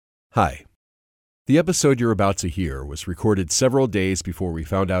Hi. The episode you're about to hear was recorded several days before we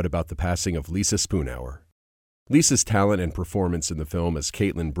found out about the passing of Lisa Spoonhour. Lisa's talent and performance in the film as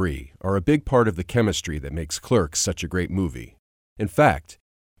Caitlin Bree are a big part of the chemistry that makes Clerks such a great movie. In fact,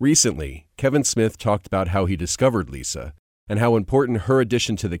 recently, Kevin Smith talked about how he discovered Lisa and how important her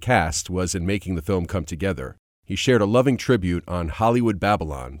addition to the cast was in making the film come together. He shared a loving tribute on Hollywood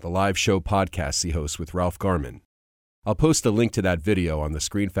Babylon, the live show podcast he hosts with Ralph Garman. I'll post a link to that video on the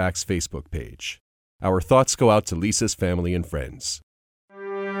ScreenFacts Facebook page. Our thoughts go out to Lisa's family and friends.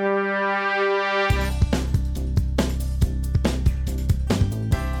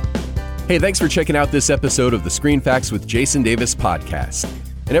 Hey, thanks for checking out this episode of the ScreenFacts with Jason Davis podcast.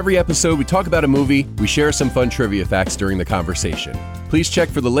 In every episode, we talk about a movie, we share some fun trivia facts during the conversation. Please check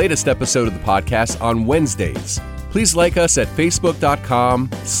for the latest episode of the podcast on Wednesdays. Please like us at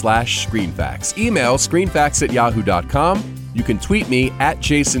facebook.com/screenfacts. Email screenfacts@yahoo.com. You can tweet me at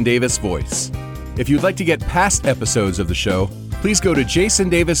Jason Davis Voice. If you'd like to get past episodes of the show, please go to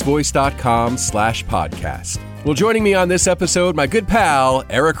jasondavisvoice.com/podcast. Well, joining me on this episode, my good pal,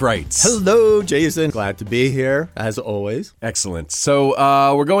 Eric Reitz. Hello, Jason. Glad to be here, as always. Excellent. So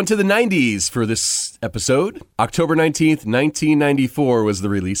we're going to the 90s for this episode. October 19th, 1994 was the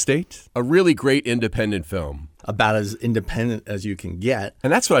release date. A really great independent film. About as independent as you can get.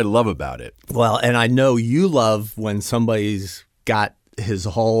 And that's what I love about it. Well, and I know you love when somebody's got his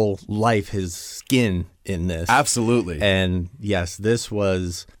whole life, his skin in this. Absolutely. And yes, this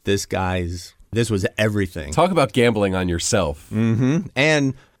was everything. Talk about gambling on yourself. Mm-hmm.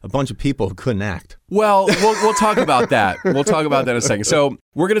 And a bunch of people who couldn't act. Well, we'll talk about that. We'll talk about that in a second. So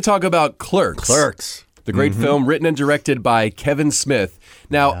we're going to talk about Clerks. Clerks. The great film written and directed by Kevin Smith.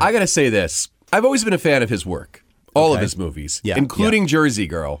 Now, I got to say this. I've always been a fan of his work. All of his movies, including Jersey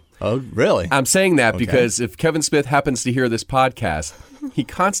Girl. Oh, really? I'm saying that because if Kevin Smith happens to hear this podcast, he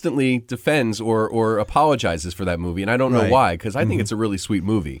constantly defends or apologizes for that movie, and I don't know why, because I think it's a really sweet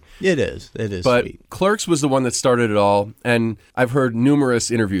movie. It is. It is but sweet. Clerks was the one that started it all, and I've heard numerous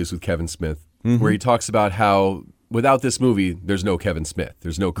interviews with Kevin Smith where he talks about how without this movie, there's no Kevin Smith.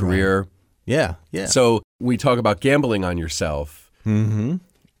 There's no career. Right. Yeah, yeah. So we talk about gambling on yourself.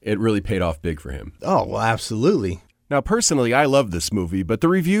 It really paid off big for him. Oh, well, absolutely. Now, personally, I love this movie, but the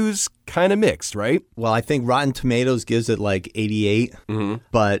reviews kind of mixed, right? Well, I think Rotten Tomatoes gives it like 88,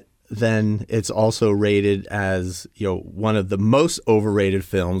 but then it's also rated as, one of the most overrated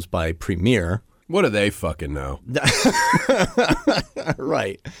films by Premiere. What do they fucking know?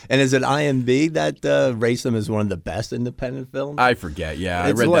 Right. And is it IMDb that rates them as one of the best independent films? I forget. Yeah,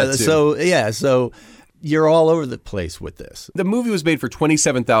 I read that too. So you're all over the place with this. The movie was made for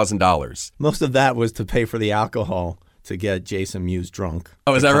 $27,000. Most of that was to pay for the alcohol to get Jason Mewes drunk.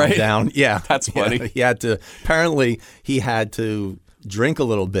 Oh, is that right? Down. Yeah. That's funny. Yeah, he had to drink a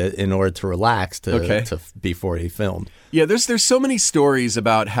little bit in order to relax before he filmed. Yeah, there's so many stories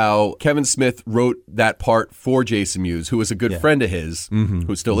about how Kevin Smith wrote that part for Jason Mewes, who was a good friend of his,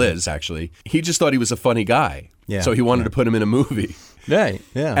 who still is, actually. He just thought he was a funny guy. Yeah. So he wanted to put him in a movie. Right,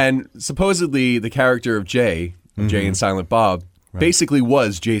 yeah. And supposedly the character of Jay and Silent Bob, basically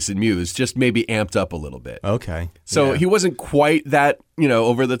was Jason Mewes, just maybe amped up a little bit. Okay. So he wasn't quite that,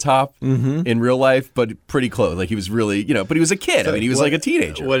 over the top in real life, but pretty close. Like he was really, but he was a kid. I mean, he was like a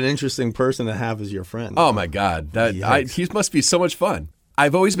teenager. What an interesting person to have as your friend. Oh my God. He must be so much fun.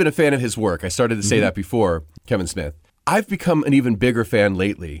 I've always been a fan of his work. I started to say that before, Kevin Smith. I've become an even bigger fan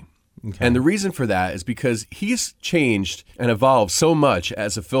lately. Okay. And the reason for that is because he's changed and evolved so much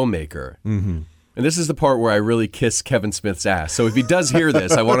as a filmmaker. And this is the part where I really kiss Kevin Smith's ass. So if he does hear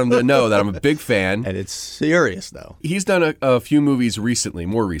this, I want him to know that I'm a big fan. And it's serious, though. He's done a few movies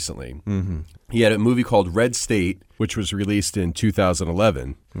more recently. He had a movie called Red State, which was released in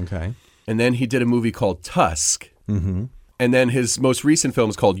 2011. Okay. And then he did a movie called Tusk. And then his most recent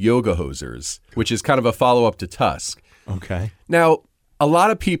film is called Yoga Hosers, which is kind of a follow-up to Tusk. Okay. Now, a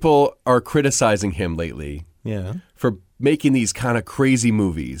lot of people are criticizing him lately for making these kind of crazy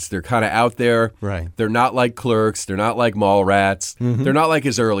movies. They're kind of out there. Right. They're not like Clerks. They're not like Mallrats. They're not like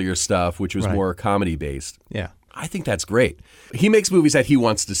his earlier stuff, which was more comedy-based. Yeah. I think that's great. He makes movies that he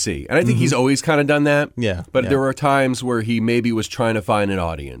wants to see. And I think he's always kind of done that. Yeah. But there were times where he maybe was trying to find an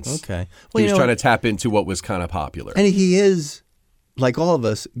audience. Okay. Well, he was trying to tap into what was kind of popular. And he is, like all of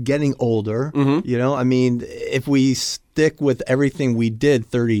us, getting older. I mean, if we stick with everything we did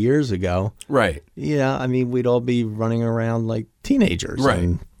 30 years ago, right? I mean, we'd all be running around like teenagers, right?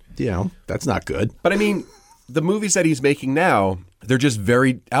 And, that's not good. But I mean, the movies that he's making now, they're just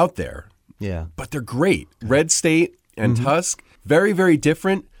very out there. Yeah, but they're great. Red State and Tusk, very, very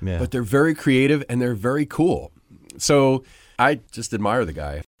different, but they're very creative and they're very cool. So I just admire the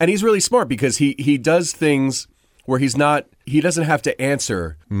guy. And he's really smart because he does things where he doesn't have to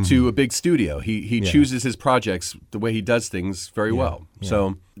answer to a big studio. He chooses his projects the way he does things very well. Yeah.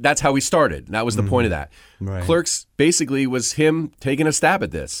 So that's how we started. That was the point of that. Right. Clerks basically was him taking a stab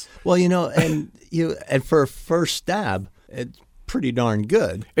at this. Well, and for a first stab, it's pretty darn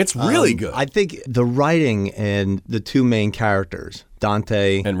good. It's really good. I think the writing and the two main characters,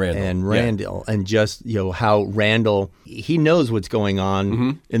 Dante and Randall, and just how Randall, he knows what's going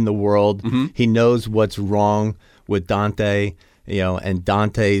on in the world. He knows what's wrong with Dante, and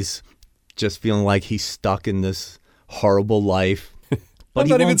Dante's just feeling like he's stuck in this horrible life. But I'm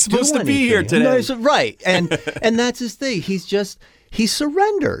not even supposed to be here today. No, right, and that's his thing. He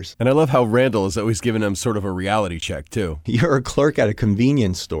surrenders. And I love how Randall is always giving him sort of a reality check, too. You're a clerk at a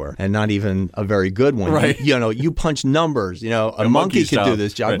convenience store, and not even a very good one. Right. You punch numbers. A monkey could do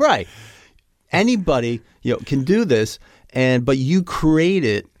this job. Right. Anybody can do this, but you create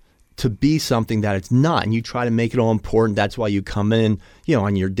it to be something that it's not, and you try to make it all important. That's why you come in,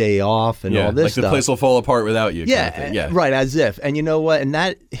 on your day off and all this stuff. Like the place will fall apart without you. Yeah, kind of thing. Yeah, right, as if. And you know what? And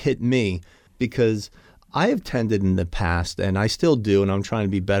that hit me because I have tended in the past, and I still do, and I'm trying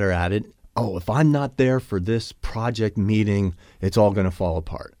to be better at it. Oh, if I'm not there for this project meeting, it's all going to fall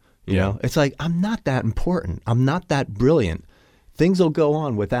apart. You know? It's like, I'm not that important. I'm not that brilliant. Things will go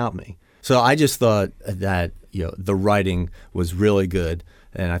on without me. So I just thought that, the writing was really good.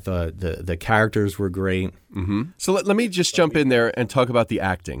 And I thought the characters were great. Mm-hmm. So let me just jump in there and talk about the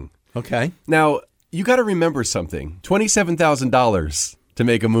acting. Okay. Now, you got to remember something. $27,000 to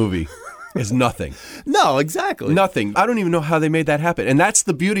make a movie is nothing. No, exactly. Nothing. I don't even know how they made that happen. And that's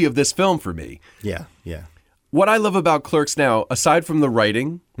the beauty of this film for me. Yeah, yeah. What I love about Clerks now, aside from the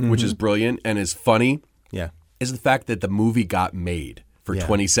writing, which is brilliant and is funny, is the fact that the movie got made for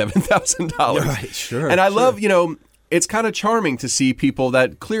 $27,000. Right, sure. And I love, it's kind of charming to see people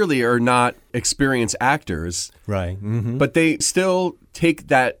that clearly are not experienced actors, right? Mm-hmm. But they still take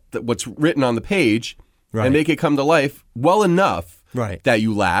that what's written on the page and make it come to life well enough that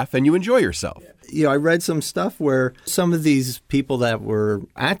you laugh and you enjoy yourself. I read some stuff where some of these people that were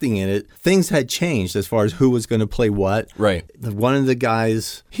acting in it, things had changed as far as who was going to play what. Right. One of the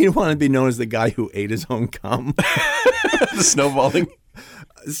guys, he wanted to be known as the guy who ate his own cum. The snowballing.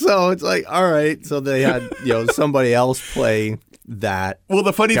 So it's like, all right. So they had, somebody else play that. Well,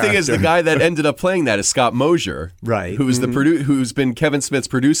 the funny thing is the guy that ended up playing that is Scott Mosier. Right. Who's who's been Kevin Smith's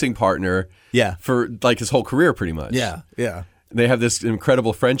producing partner for like his whole career pretty much. Yeah. Yeah. They have this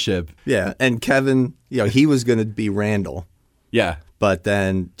incredible friendship. Yeah. And Kevin, he was going to be Randall. Yeah. But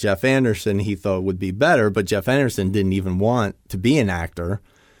then Jeff Anderson, he thought would be better, but Jeff Anderson didn't even want to be an actor.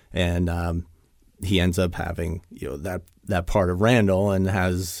 And he ends up having, that part of Randall and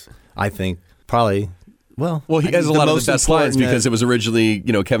has, I think, probably, well, he has a lot of the best lines because it was originally,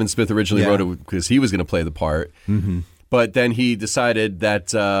 Kevin Smith originally wrote it because he was going to play the part. Mm-hmm. But then he decided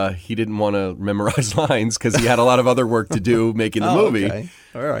that he didn't want to memorize lines because he had a lot of other work to do making the movie. Okay.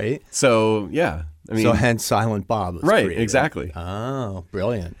 All right. So, yeah. I mean, so hence Silent Bob was right, created. Exactly. Oh,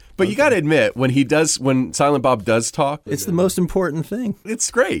 brilliant. But you got to admit, when Silent Bob does talk, it's the most important thing. It's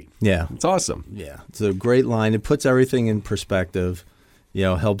great. Yeah. It's awesome. Yeah. It's a great line. It puts everything in perspective,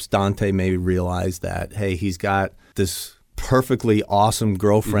 helps Dante maybe realize that, hey, he's got this perfectly awesome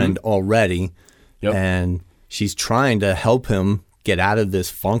girlfriend already, and she's trying to help him get out of this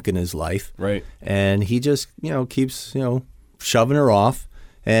funk in his life. Right. And he just, keeps, shoving her off.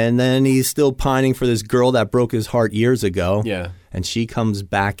 And then he's still pining for this girl that broke his heart years ago. Yeah. And she comes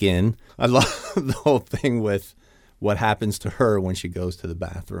back in. I love the whole thing with what happens to her when she goes to the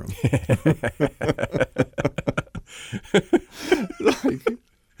bathroom.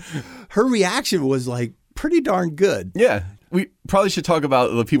 Her reaction was pretty darn good. Yeah. We probably should talk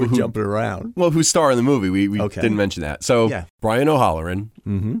about the people who jumping around. Well, who star in the movie. We didn't mention that. So Brian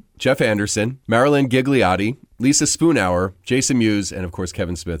O'Halloran, Jeff Anderson, Marilyn Gigliotti, Lisa Spoonhour, Jason Mewes, and of course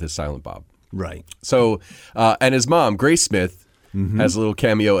Kevin Smith as Silent Bob. Right. So, and his mom, Grace Smith, has a little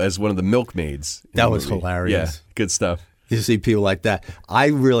cameo as one of the milkmaids. That was hilarious. Yeah, good stuff. You see people like that. I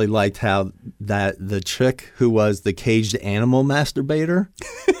really liked how the chick who was the caged animal masturbator.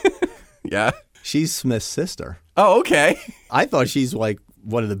 Yeah. She's Smith's sister. Oh, okay. I thought she's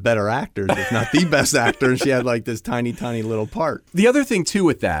one of the better actors, if not the best actor, and she had this tiny, tiny little part. The other thing, too,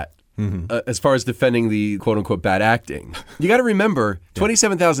 with that, as far as defending the quote-unquote bad acting, you got to remember,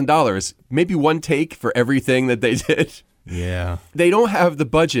 $27,000, maybe one take for everything that they did. Yeah. They don't have the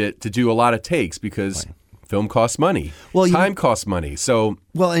budget to do a lot of takes because film costs money. Well, time costs money. So,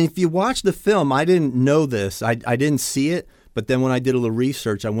 and if you watch the film, I didn't know this. I didn't see it. But then when I did a little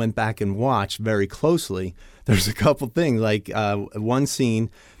research, I went back and watched very closely. there's a couple things. Like one scene,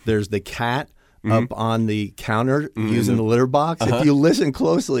 there's the cat up on the counter using the litter box. If you listen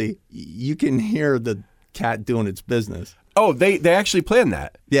closely, you can hear the cat doing its business. Oh, they actually planned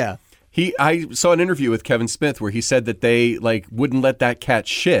that. Yeah. I saw an interview with Kevin Smith where he said that they wouldn't let that cat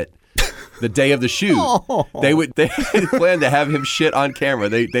shit the day of the shoot. They planned to have him shit on camera.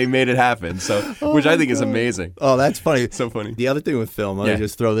 They made it happen. So, which I think is amazing. Oh, that's funny. So funny. The other thing with film, let me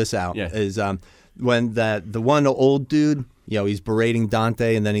just throw this out, is when the one old dude, he's berating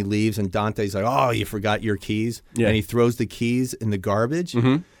Dante and then he leaves and Dante's like, "Oh, you forgot your keys," and he throws the keys in the garbage.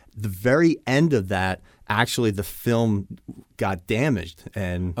 The very end of that, actually, the film got damaged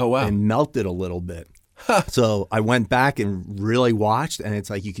and melted a little bit. So I went back and really watched, and it's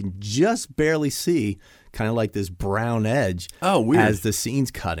like you can just barely see kind of like this brown edge as the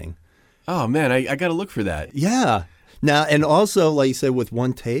scene's cutting. Oh, man, I got to look for that. Yeah. Now, and also, like you said, with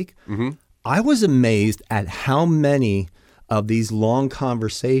one take, I was amazed at how many of these long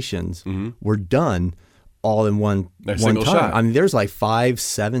conversations were done all in one time. Shot. I mean, there's like 5,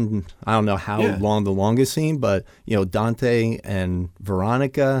 7, I don't know how long the longest scene, but, Dante and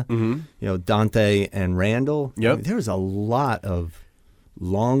Veronica, Dante and Randall. Yep. I mean, there's a lot of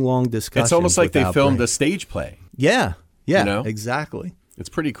long discussions. It's almost like they filmed a stage play. Yeah, exactly. It's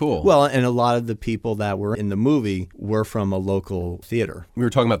pretty cool. Well, and a lot of the people that were in the movie were from a local theater. We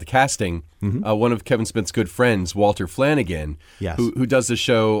were talking about the casting. One of Kevin Smith's good friends, Walter Flanagan, who does the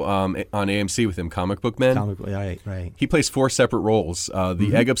show on AMC with him, Comic Book Men. Right. He plays 4 separate roles.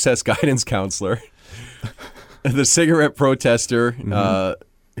 The egg-obsessed guidance counselor, the cigarette protester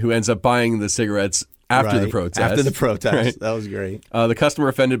who ends up buying the cigarettes after the protest. After the protest. Right. That was great. The customer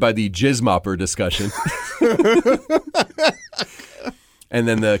offended by the jizz mopper discussion. And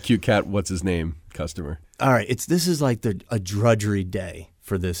then the cute cat, what's his name, customer. All right, this is like a drudgery day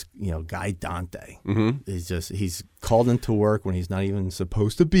for this, guy Dante. He's called into work when he's not even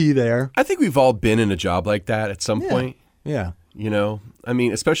supposed to be there. I think we've all been in a job like that at some point. Yeah. I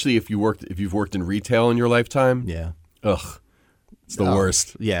mean, especially if you've worked in retail in your lifetime. Yeah. Ugh, it's the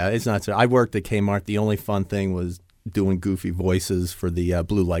worst. Yeah, it's not. I worked at Kmart. The only fun thing was doing goofy voices for the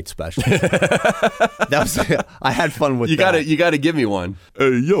blue light special. I had fun with that. You got to give me one.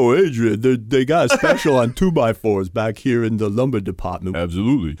 Hey, yo, Adrian, they got a special on 2x4s back here in the lumber department.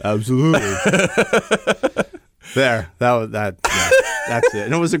 Absolutely. There, that's it.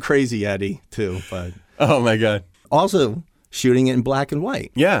 And it was a crazy Eddie too, but oh my God. Also, shooting it in black and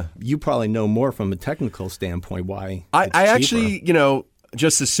white. Yeah, you probably know more from a technical standpoint why. I actually,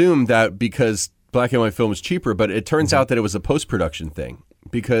 just assumed that because black and white film is cheaper, but it turns out that it was a post-production thing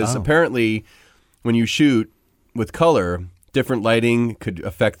because apparently when you shoot with color, different lighting could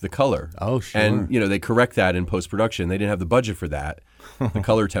affect the color. Oh, sure. And, they correct that in post-production. They didn't have the budget for that, the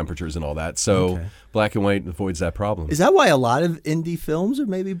color temperatures and all that. So black and white avoids that problem. Is that why a lot of indie films are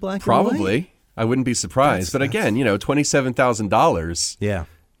maybe black and white? Probably. I wouldn't be surprised. But again, $27,000. Yeah.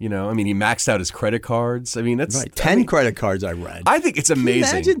 He maxed out his credit cards. I mean, that's right. 10 credit cards I read. I think it's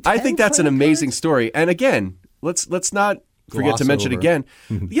amazing. I think that's an amazing story. And again, let's not forget to mention again.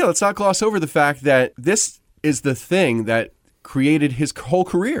 Let's not gloss over the fact that this is the thing that created his whole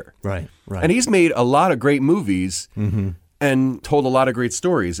career. Right. And he's made a lot of great movies and told a lot of great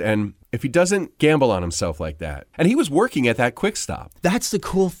stories. And if he doesn't gamble on himself like that, and he was working at that Quick Stop. That's the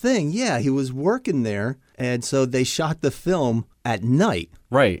cool thing. Yeah, he was working there. And so they shot the film at night.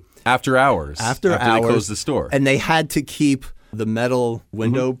 Right. After hours. After they closed the store. And they had to keep the metal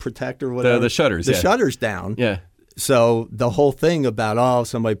window protector, whatever. The shutters. The shutters down. Yeah. So the whole thing about,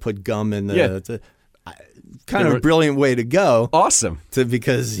 somebody put gum in the... kind of a brilliant way to go. Awesome.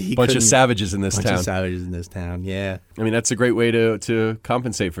 Because he bunch of savages in this town. Bunch of savages in this town, yeah. I mean, that's a great way to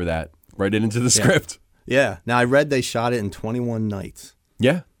compensate for that. Write it into the script. Yeah. Now, I read they shot it in 21 nights.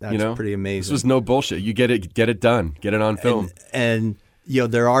 Yeah. That's pretty amazing. This was no bullshit. You get it done. Get it on film. And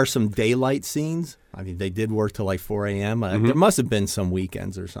there are some daylight scenes. I mean, they did work till like 4 a.m. There must have been some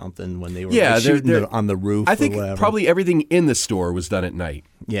weekends or something when they were shooting on the roof. I think probably everything in the store was done at night.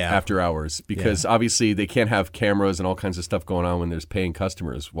 Yeah. After hours. Because obviously they can't have cameras and all kinds of stuff going on when there's paying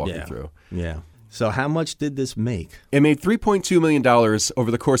customers walking through. Yeah. So how much did this make? It made $3.2 million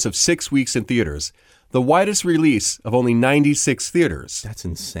over the course of 6 weeks in theaters. The widest release of only 96 theaters. That's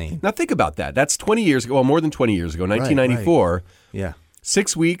insane. Now think about that. That's 20 years ago. Well, more than 20 years ago, 1994. Right. Yeah.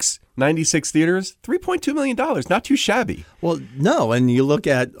 6 weeks, 96 theaters, $3.2 million. Not too shabby. Well, no. And you look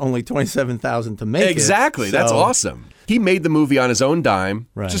at only $27,000 to make Exactly. it. That's awesome. He made the movie on his own dime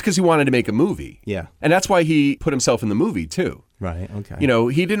just because he wanted to make a movie. Yeah. And that's why he put himself in the movie, too. Right, okay. You know,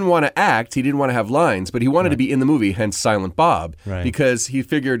 he didn't want to act, he didn't want to have lines, but he wanted to be in the movie, hence Silent Bob, because he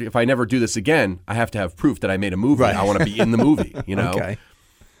figured if I never do this again, I have to have proof that I made a movie. I want to be in the movie, you know? Okay.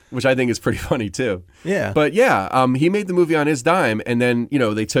 Which I think is pretty funny too. Yeah. But yeah, he made the movie on his dime, and then, you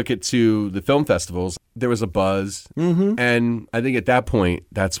know, they took it to the film festivals. There was a buzz, and I think at that point,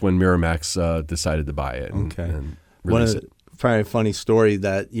 that's when Miramax decided to buy it and release it. Probably a funny story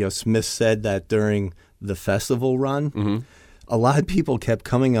that, you know, Smith said that during the festival run, a lot of people kept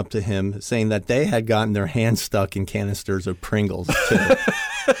coming up to him saying that they had gotten their hands stuck in canisters of Pringles too.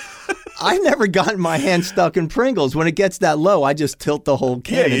 I've never gotten my hand stuck in Pringles. When it gets that low, I just tilt the whole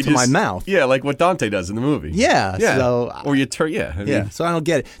can into my mouth. Yeah, like what Dante does in the movie. Yeah. So, or you turn, I mean, so I don't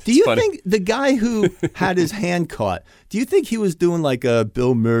get it. Do you think the guy who had his hand caught, do you think he was doing like a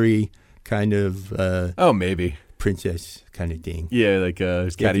Bill Murray kind of maybe. Princess kind of thing? Yeah, like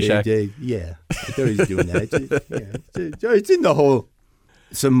Caddyshack. Yeah. I thought he was doing that. It's in the whole...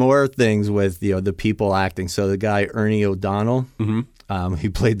 Some more things with, you know, the people acting. So the guy, Ernie O'Donnell, he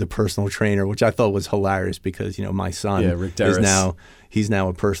played the personal trainer, which I thought was hilarious because, you know, my son Rick Darris. he's now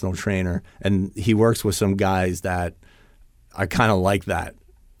a personal trainer, and he works with some guys that I kind of like that,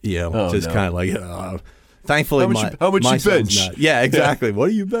 you know, kind of like, thankfully how much my you bench? Not. Yeah, exactly. What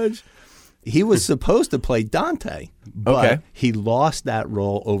do you bench? He was supposed to play Dante, but he lost that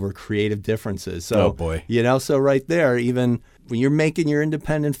role over creative differences. So, you know, so right there, even when you're making your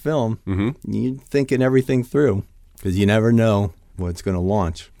independent film, you're thinking everything through because you never know what's going to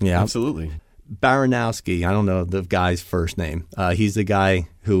launch. Yeah, absolutely. Baranowski, I don't know the guy's first name. He's the guy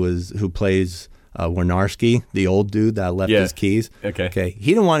who plays Wynorski, the old dude that left his keys. Okay.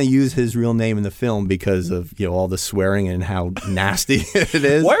 He didn't want to use his real name in the film because of, you know, all the swearing and how nasty it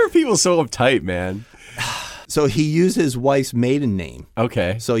is. Why are people so uptight, man? So he used his wife's maiden name.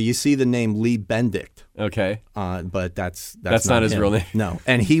 Okay. So you see the name Lee Benedict. Okay. But that's not his real name. No.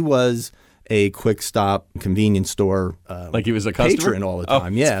 And he was a quick stop convenience store like he was a customer? Patron all the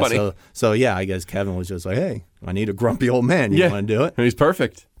time. Yeah. Funny. So yeah, I guess Kevin was just like, hey, I need a grumpy old man. You want to do it? He's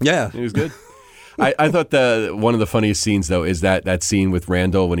perfect. Yeah. He was good. I thought one of the funniest scenes, though, is that scene with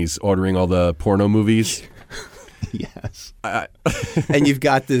Randall when he's ordering all the porno movies. Yes. And you've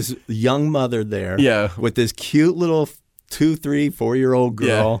got this young mother there with this cute little 2, 3, 4-year-old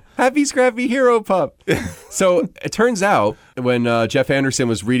girl. Yeah. Happy Scrappy Hero Pup. So it turns out when Jeff Anderson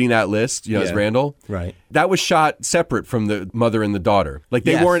was reading that list, you know, as Randall, that was shot separate from the mother and the daughter. Like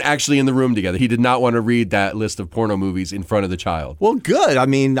they weren't actually in the room together. He did not want to read that list of porno movies in front of the child. Well, good. I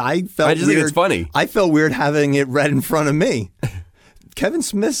mean, I just think it's funny. I felt weird having it read in front of me. Kevin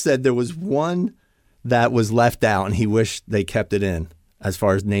Smith said there was one that was left out and he wished they kept it in as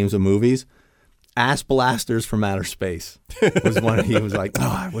far as names of movies. Ass Blasters from Outer Space was one. He was like,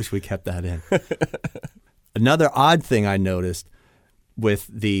 I wish we kept that in. Another odd thing I noticed with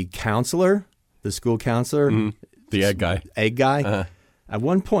the counselor, the school counselor. The egg guy. At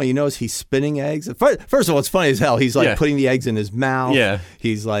one point, you notice he's spinning eggs. First of all, it's funny as hell. He's like putting the eggs in his mouth. Yeah.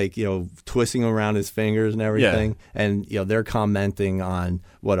 He's like, you know, twisting around his fingers and everything. Yeah. And, you know, they're commenting on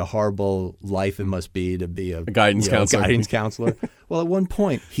what a horrible life it must be to be a guidance counselor. Well, at one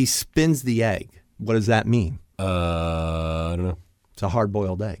point, he spins the egg. What does that mean? I don't know. It's a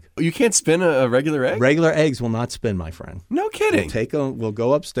hard-boiled egg. You can't spin a regular egg? Regular eggs will not spin, my friend. No kidding. We'll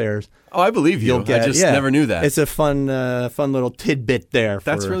go upstairs. Oh, I believe you. I just never knew that. It's a fun little tidbit there.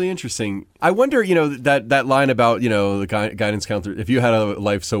 That's really interesting. I wonder, you know, that line about, you know, the guidance counselor, if you had a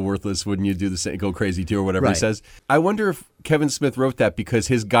life so worthless, wouldn't you do the same, go crazy too, or whatever he says? I wonder if Kevin Smith wrote that because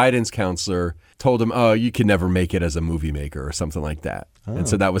his guidance counselor told him, oh, you can never make it as a movie maker or something like that. Oh. And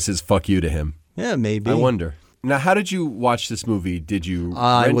so that was his fuck you to him. Yeah, maybe. I wonder. Now, how did you watch this movie? Did you rent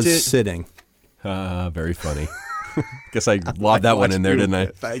I was sitting. Very funny. Guess I lobbed that one in there, didn't I?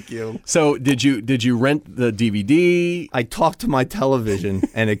 Thank you. So did you rent the DVD? I talked to my television,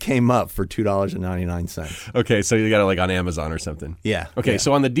 and it came up for $2.99. Okay, so you got it like on Amazon or something. Yeah. Okay,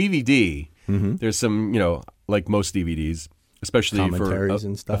 so on the DVD, there's some, you know, like most DVDs, especially for a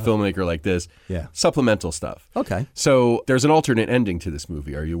filmmaker like this, supplemental stuff. Okay. So there's an alternate ending to this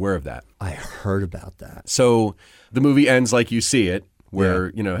movie. Are you aware of that? I heard about that. So the movie ends like you see it,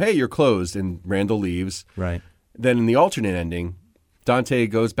 where, you know, hey, you're closed, and Randall leaves. Right. Then in the alternate ending, Dante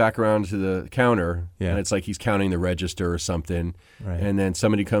goes back around to the counter, and it's like he's counting the register or something. Right. And then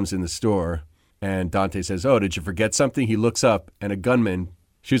somebody comes in the store, and Dante says, oh, did you forget something? He looks up, and a gunman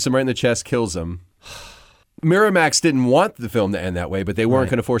shoots him right in the chest, kills him. Miramax didn't want the film to end that way, but they weren't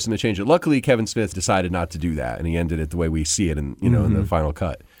going to force him to change it. Luckily, Kevin Smith decided not to do that, and he ended it the way we see it in, you know, in the final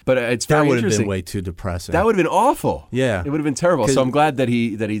cut. But it's very interesting. That would have been way too depressing. That would have been awful. Yeah. It would have been terrible. So I'm glad that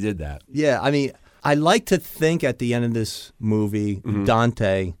he did that. Yeah, I mean, I like to think at the end of this movie,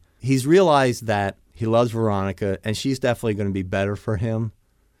 Dante, he's realized that he loves Veronica, and she's definitely going to be better for him.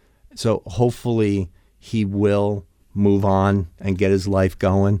 So hopefully he will move on and get his life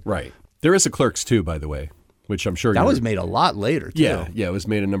going. Right. There is a Clerks 2, by the way, which I'm sure that was made a lot later, too. Yeah, it was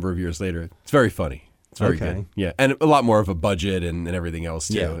made a number of years later. It's very funny. It's very good. Yeah, and a lot more of a budget and everything else,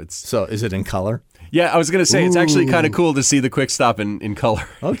 too. Yeah. So is it in color? Yeah, I was going to say, it's actually kind of cool to see the quick stop in color.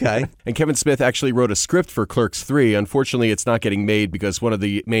 Okay. And Kevin Smith actually wrote a script for Clerks 3. Unfortunately, it's not getting made because one of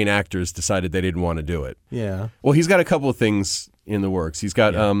the main actors decided they didn't want to do it. Yeah. Well, he's got a couple of things in the works. He's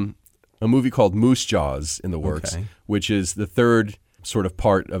got a movie called Moose Jaws in the works, which is the third sort of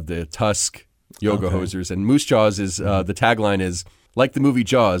part of the Tusk Yoga Hosers. And Moose Jaws is, the tagline is, like the movie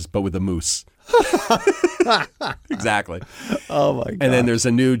Jaws, but with a moose. Exactly. Oh, my God. And then there's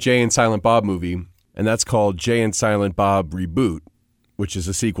a new Jay and Silent Bob movie, and that's called Jay and Silent Bob Reboot, which is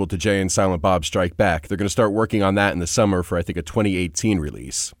a sequel to Jay and Silent Bob Strike Back. They're going to start working on that in the summer for, I think, a 2018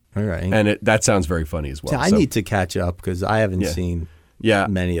 release. All right. And that sounds very funny as well. I need to catch up because I haven't seen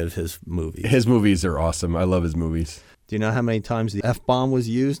many of his movies. His movies are awesome. I love his movies. Do you know how many times the F-bomb was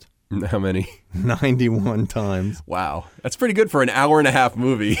used? How many? 91 times. Wow. That's pretty good for an hour-and-a-half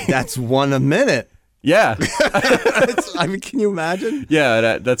movie. That's one a minute. Yeah. I mean, can you imagine?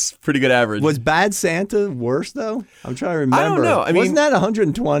 Yeah, that's pretty good average. Was Bad Santa worse, though? I'm trying to remember. I don't know. I mean, wasn't that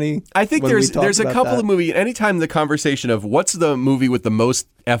 120? I think there's a couple of movies. Anytime the conversation of what's the movie with the most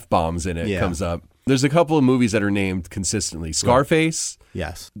F-bombs in it comes up, there's a couple of movies that are named consistently. Scarface.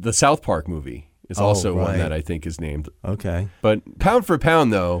 Yes. The South Park movie is also one that I think is named. Okay. But pound for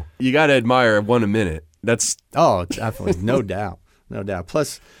pound, though, you got to admire one a minute. That's definitely. No doubt. No doubt.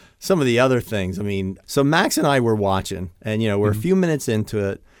 Plus, some of the other things. I mean, so Max and I were watching, and, we're a few minutes into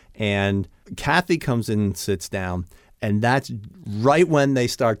it, and Kathy comes in and sits down, and that's right when they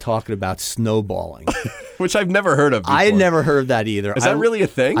start talking about snowballing. Which I've never heard of before. I had never heard of that either. Is that really a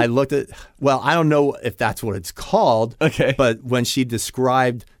thing? I looked at, I don't know if that's what it's called. Okay. But when she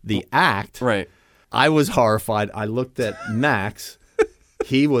described the act, right. I was horrified. I looked at Max.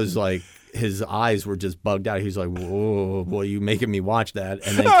 He was like, his eyes were just bugged out. He was like, "Whoa, boy, you making me watch that?"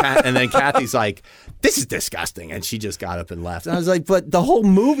 And then Kathy's like, "This is disgusting," and she just got up and left. And I was like, "But the whole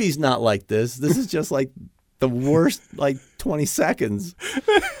movie's not like this. This is just like the worst, 20 seconds."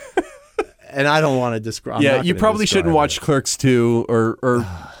 And I don't want to describe. Yeah, you probably shouldn't watch Clerks 2 or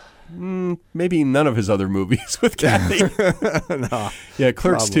maybe none of his other movies with Kathy. No, yeah,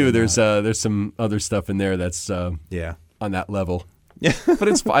 Clerks 2. There's some other stuff in there that's on that level. Yeah,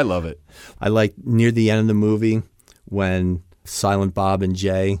 but I love it. I like near the end of the movie when Silent Bob and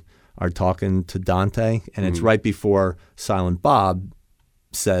Jay are talking to Dante, and it's right before Silent Bob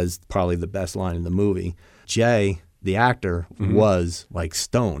says probably the best line in the movie. Jay, the actor, was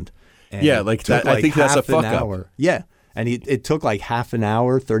stoned. And like that. I think that's a fuck up. Yeah. And it took half an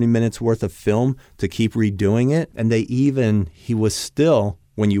hour, 30 minutes worth of film to keep redoing it. And he was still,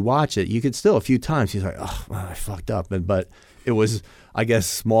 when you watch it, you could still a few times, he's like, "Oh, I fucked up." But it was, I guess,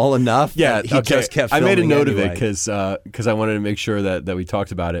 small enough. Yeah, he just kept filming. I made a note of anyway. it because I wanted to make sure that we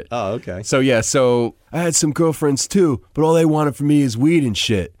talked about it. Oh, okay. So I had some girlfriends too, but all they wanted from me is weed and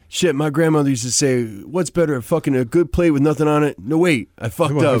shit. Shit, my grandmother used to say, "What's better, fucking a good plate with nothing on it?" No, wait, I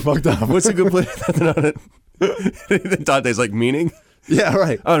fucked up. What's a good plate with nothing on it? Dante's like, meaning? Yeah,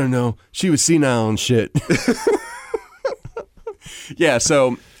 right. I don't know. She was senile and shit. Yeah,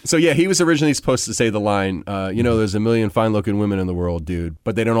 so yeah, he was originally supposed to say the line, there's a million fine-looking women in the world, dude,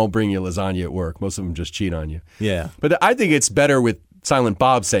 but they don't all bring you lasagna at work. Most of them just cheat on you. Yeah. But I think it's better with Silent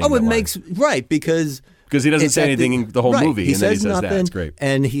Bob saying that it line. makes, right, because he doesn't say anything in the whole movie, he and then he says says nothing, that. It's great.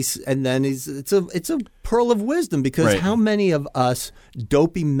 And it's a pearl of wisdom, because how many of us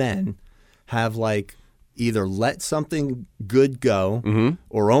dopey men have either let something good go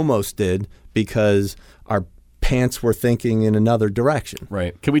or almost did because our pants were thinking in another direction.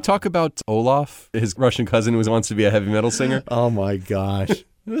 Right. Can we talk about Olaf, his Russian cousin who wants to be a heavy metal singer? Oh my gosh. It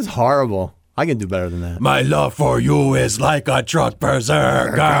was horrible. I can do better than that. My love for you is like a truck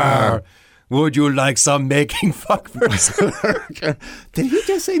berserker. Would you like some making fuck berserker? Did he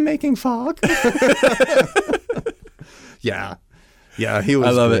just say making fuck? Yeah. Yeah, he was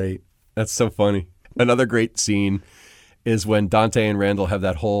I love great. It. That's so funny. Another great scene is when Dante and Randall have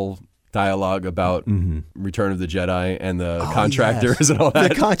that whole dialogue about Return of the Jedi and the contractors and all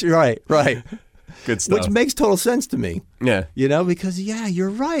that. Right. Good stuff. Which makes total sense to me. Yeah. Because, you're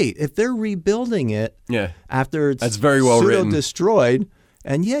right. If they're rebuilding it after it's that's very well written. Destroyed,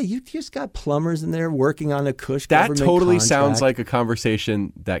 and you just got plumbers in there working on a cush that government totally contract. Sounds like a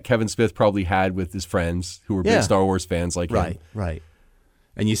conversation that Kevin Smith probably had with his friends who were big Star Wars fans like him. Right.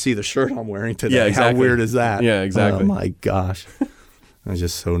 and you see the shirt I'm wearing today. Yeah, exactly. How weird is that? Yeah, exactly. Oh my gosh. I'm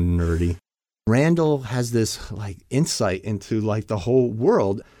just so nerdy. Randall has this like insight into like the whole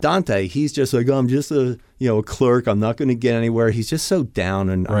world. Dante, he's just like, I'm just a clerk. I'm not going to get anywhere. He's just so down.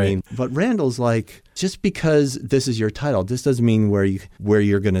 And Right. I mean, but Randall's like, just because this is your title, this doesn't mean where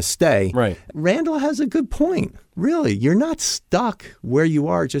you're going to stay. Right. Randall has a good point. Really, you're not stuck where you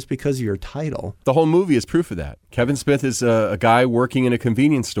are just because of your title. The whole movie is proof of that. Kevin Smith is a guy working in a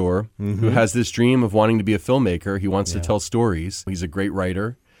convenience store who has this dream of wanting to be a filmmaker. He wants to tell stories. He's a great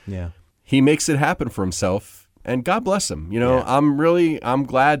writer. Yeah. He makes it happen for himself, and God bless him. Yeah. I'm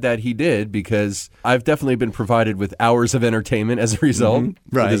glad that he did, because I've definitely been provided with hours of entertainment as a result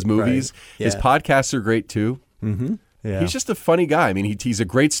with his movies. right. His Yeah. podcasts are great too. Yeah. He's just a funny guy. I mean, he's a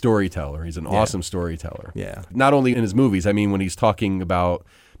great storyteller. He's an awesome storyteller. Yeah. Not only in his movies, I mean, when he's talking about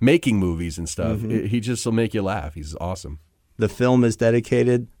making movies and stuff, he just will make you laugh. He's awesome. The film is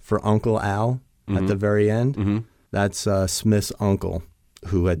dedicated for Uncle Al at the very end. That's Smith's uncle,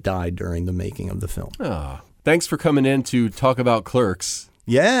 who had died during the making of the film. Thanks for coming in to talk about Clerks.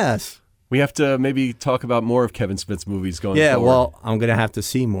 Yes. We have to maybe talk about more of Kevin Smith's movies going Yeah, forward. well, I'm going to have to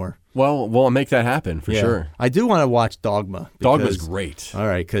see more. Well, we'll make that happen for sure. I do want to watch Dogma. Dogma's because- great. All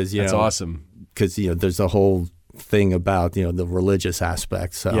right, because That's awesome. Because there's a whole thing about the religious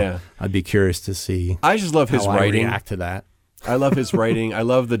aspect. So Yeah. I'd be curious to see I just love his how I writing. react to that. I love his writing. I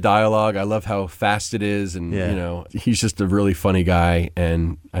love the dialogue. I love how fast it is. And, he's just a really funny guy.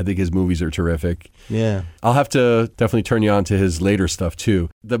 And I think his movies are terrific. Yeah. I'll have to definitely turn you on to his later stuff, too.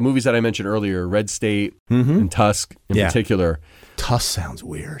 The movies that I mentioned earlier, Red State and Tusk in particular. Tusk sounds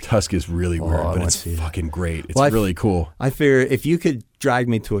weird. Tusk is really weird, I but wanna it's see that. fucking great. It's Well, really cool. I figure if you could drag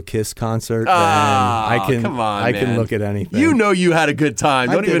me to a Kiss concert, then I can come on, I can man. look at anything. You know you had a good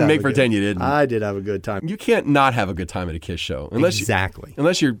time. I Don't did even have make a good- pretend you didn't. I did have a good time. You can't not have a good time at a Kiss show Exactly.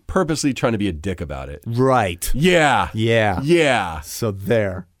 unless you're purposely trying to be a dick about it. Right. Yeah. Yeah. Yeah. So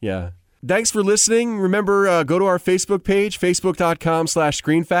there. Yeah. Thanks for listening. Remember, go to our Facebook page,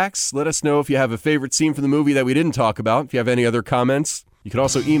 facebook.com/ScreenFacts. Let us know if you have a favorite scene from the movie that we didn't talk about. If you have any other comments, you can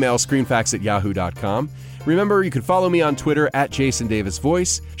also email screenfacts@yahoo.com. Remember, you can follow me on Twitter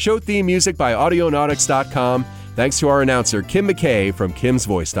 @JasonDavisVoice. Show theme music by Audionautics.com. Thanks to our announcer, Kim McKay from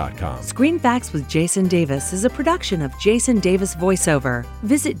Kim'sVoice.com. Screen Facts with Jason Davis is a production of Jason Davis VoiceOver.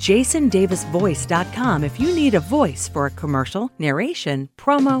 Visit JasonDavisVoice.com if you need a voice for a commercial, narration,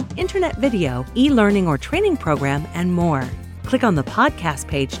 promo, internet video, e-learning or training program, and more. Click on the podcast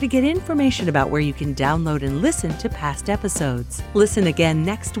page to get information about where you can download and listen to past episodes. Listen again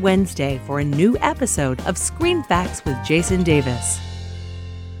next Wednesday for a new episode of Screen Facts with Jason Davis.